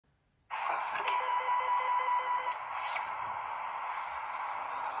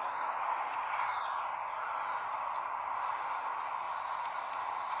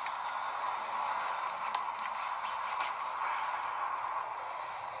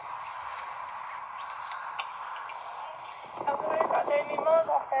Damian Moore's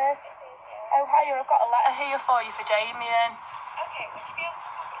office. Oh, hiya, I've got a letter here for you for Damian. Okay, would you be able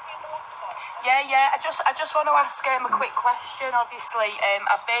to put me through the letter box? Yeah, I just want to ask a quick question. Obviously,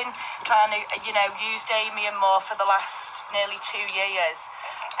 I've been trying to, use Damian more for the last nearly 2 years.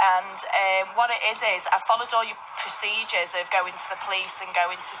 And what it is I followed all your procedures of going to the police and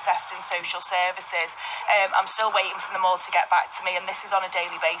going to Southport Social Services. I'm still waiting for them all to get back to me, and this is on a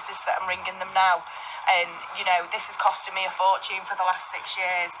daily basis that I'm ringing them now. And, this is costing me a fortune for the last 6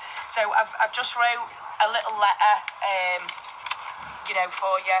 years. So I've just wrote a little letter,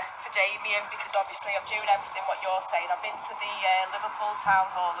 for Damian, because obviously I'm doing everything what you're saying. I've been to the Liverpool Town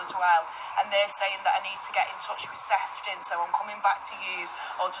Hall as well, and they're saying that I need to get in touch with Sefton, so I'm coming back to you.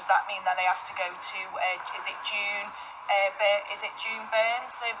 Or does that mean that I have to go to, is it June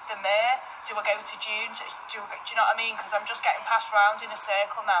Burns, the mayor? Do I go to June? Do you know what I mean? Because I'm just getting passed around in a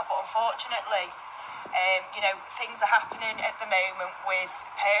circle now, but unfortunately, things are happening at the moment with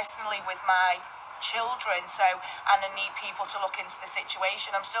my children, and I need people to look into the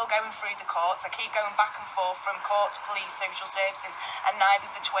situation. I'm still going through the courts. I keep going back and forth from courts, police, social services, and neither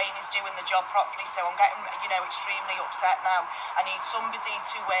of the twain is doing the job properly, so I'm getting extremely upset now. I need somebody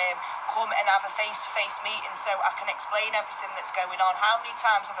to come and have a face-to-face meeting so I can explain everything that's going on, how many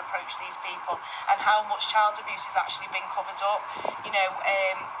times I've approached these people, and how much child abuse has actually been covered up.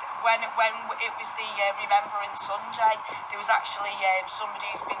 When it was the Remembrance Sunday, there was actually somebody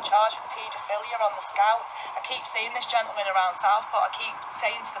who's been charged with paedophilia on the Scouts. I keep seeing this gentleman around Southport. I keep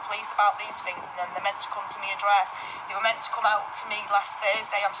saying to the police about these things, and then they're meant to come to me address. They were meant to come out to me last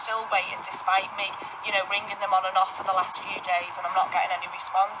Thursday. I'm still waiting, despite me, ringing them on and off for the last few days, and I'm not getting any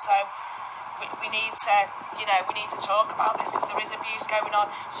response. So we need to talk about this, because there is abuse going on.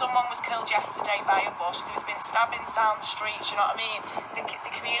 Someone was killed yesterday by a bus. There's been stabbings down the streets. You know what I mean?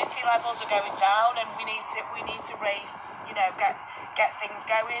 The community levels are going down, and we need to raise, get things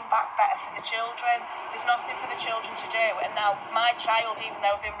going back better for the children. There's nothing for the children to do, and now my child, even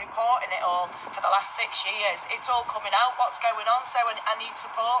though I've been reporting it all for the last 6 years, it's all coming out what's going on. So I need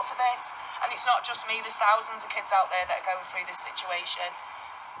support for this, and it's not just me. There's thousands of kids out there that are going through this situation.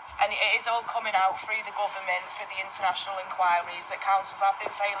 And it is all coming out through the government, through the international inquiries, that councils have been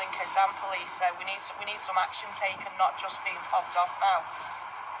failing kids and police. So we need some action taken, not just being fobbed off now.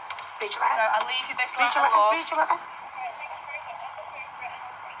 So I'll leave you this letter, love. Okay, thank you very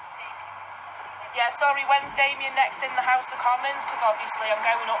much. Yeah, sorry, when's Damian next in the House of Commons? Because obviously I'm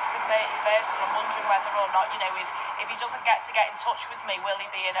going up for the 31st, and I'm wondering whether or not, if he doesn't get in touch with me, will he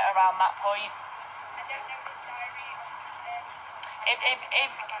be in it around that point? I don't know the diary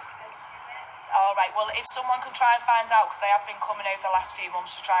of All right, well, if someone can try and find out, because I have been coming over the last few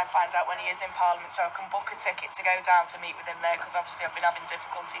months to try and find out when he is in Parliament, so I can book a ticket to go down to meet with him there, because obviously I've been having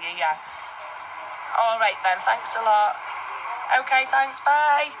difficulty here. All right then, thanks a lot. Okay, thanks,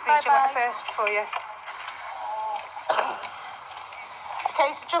 bye. Read your letter first before you.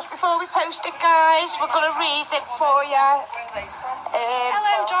 Okay, so just before we post it, guys, we're going to read it for you.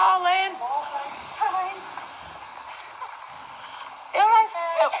 Hello, darling. Hi. You alright?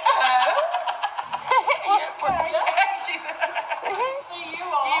 She's see you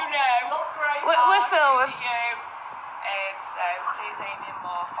all. Look great. We're filming. So, dear Damian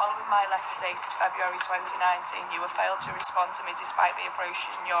Moore, following my letter dated February 2019, you have failed to respond to me despite me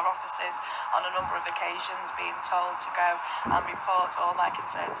approaching your offices on a number of occasions, being told to go and report all my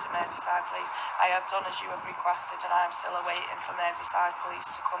concerns to Merseyside Police. I have done as you have requested, and I am still awaiting for Merseyside Police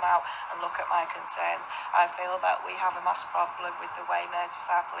to come out and look at my concerns. I feel that we have a mass problem with the way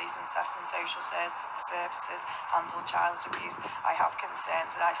Merseyside Police and Southport Social Services handle child abuse. I have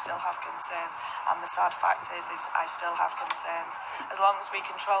concerns, and I still have concerns, and the sad fact is I still have concerns. As long as we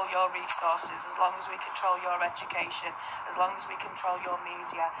control your resources, as long as we control your education, as long as we control your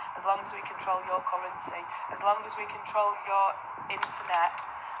media, as long as we control your currency, as long as we control your internet,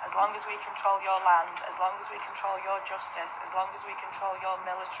 as long as we control your land, as long as we control your justice, as long as we control your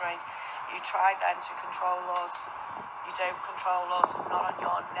military, you try then to control us. You don't control us, not on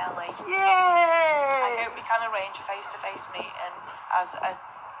your Nelly. Yay! I hope we can arrange a face-to-face meeting, as a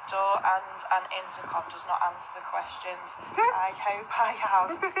door and an intercom does not answer the questions. I hope I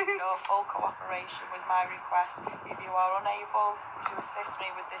have your full cooperation with my request. If you are unable to assist me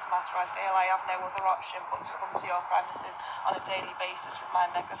with this matter, I feel I have no other option but to come to your premises on a daily basis with my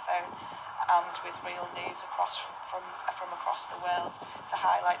megaphone and with real news from across the world to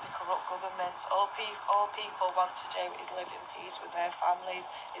highlight the corrupt government. All people want to do is live in peace with their families.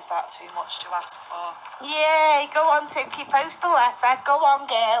 Is that too much to ask for? Yay, go on, Tinky, post the letter. Go on,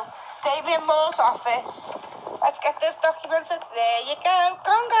 girl. Damian Moore's office. Let's get this documented. There you go.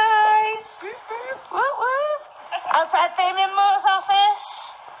 Go on, guys. Woo woo. Outside Damian Moore's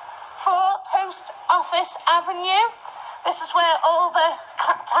office, 4 Post Office Avenue. This is where all the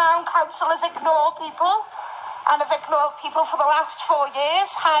town councillors ignore people, and have ignored people for the last 4 years,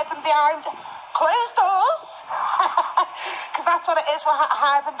 hiding behind closed doors. Because that's what it is, we're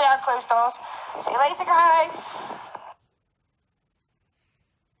hiding behind closed doors. See you later, guys.